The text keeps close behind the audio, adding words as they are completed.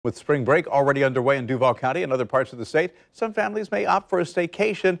With spring break already underway in Duval County and other parts of the state, some families may opt for a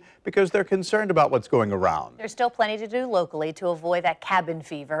staycation because they're concerned about what's going around. There's still plenty to do locally to avoid that cabin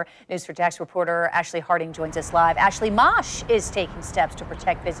fever. News for Jax reporter Ashley Harding joins us live. Ashley, Mosh is taking steps to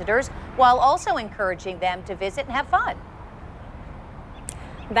protect visitors while also encouraging them to visit and have fun.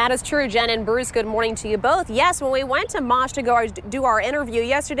 That is true, Jen and Bruce. Good morning to you both. Yes, when we went to Mosh to go do our interview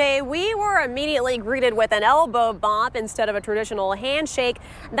yesterday, we were immediately greeted with an elbow bump instead of a traditional handshake.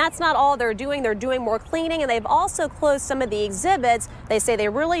 That's not all they're doing. They're doing more cleaning, and they've also closed some of the exhibits. They say they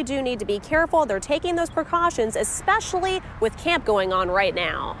really do need to be careful. They're taking those precautions, especially with camp going on right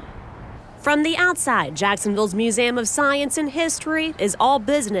now. From the outside, Jacksonville's Museum of Science and History is all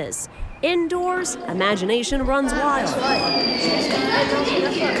business. Indoors, imagination runs wild.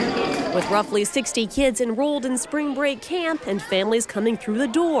 With roughly 60 kids enrolled in spring break camp and families coming through the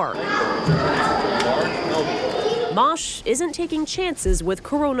door. Mosh isn't taking chances with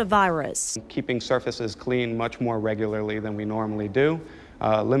coronavirus. Keeping surfaces clean much more regularly than we normally do,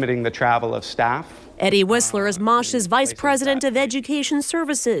 limiting the travel of staff. Eddie Whistler is Mosh's Vice President of Education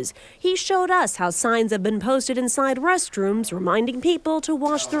Services. He showed us how signs have been posted inside restrooms reminding people to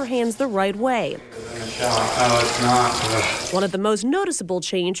wash their hands the right way. One of the most noticeable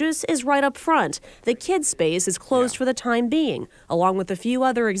changes is right up front. The kids' space is closed for the time being, along with a few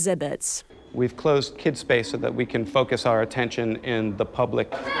other exhibits. We've closed kids' space so that we can focus our attention in the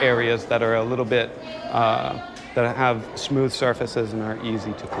public areas that are a little bit that have smooth surfaces and are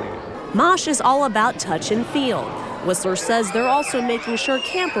easy to clean. Mosh is all about touch and feel. Whistler says they're also making sure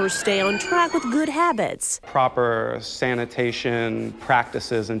campers stay on track with good habits. Proper sanitation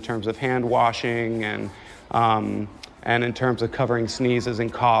practices in terms of hand washing and in terms of covering sneezes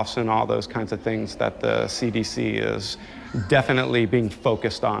and coughs and all those kinds of things that the CDC is definitely being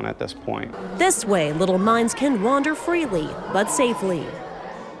focused on at this point. This way, little minds can wander freely, but safely.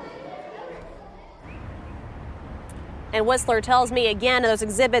 And Whistler tells me again those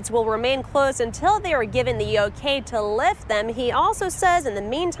exhibits will remain closed until they are given the okay to lift them. He also says in the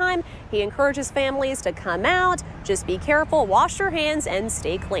meantime, he encourages families to come out, just be careful, wash your hands, and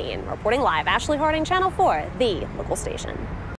stay clean. Reporting live, Ashley Harding, Channel 4, the local station.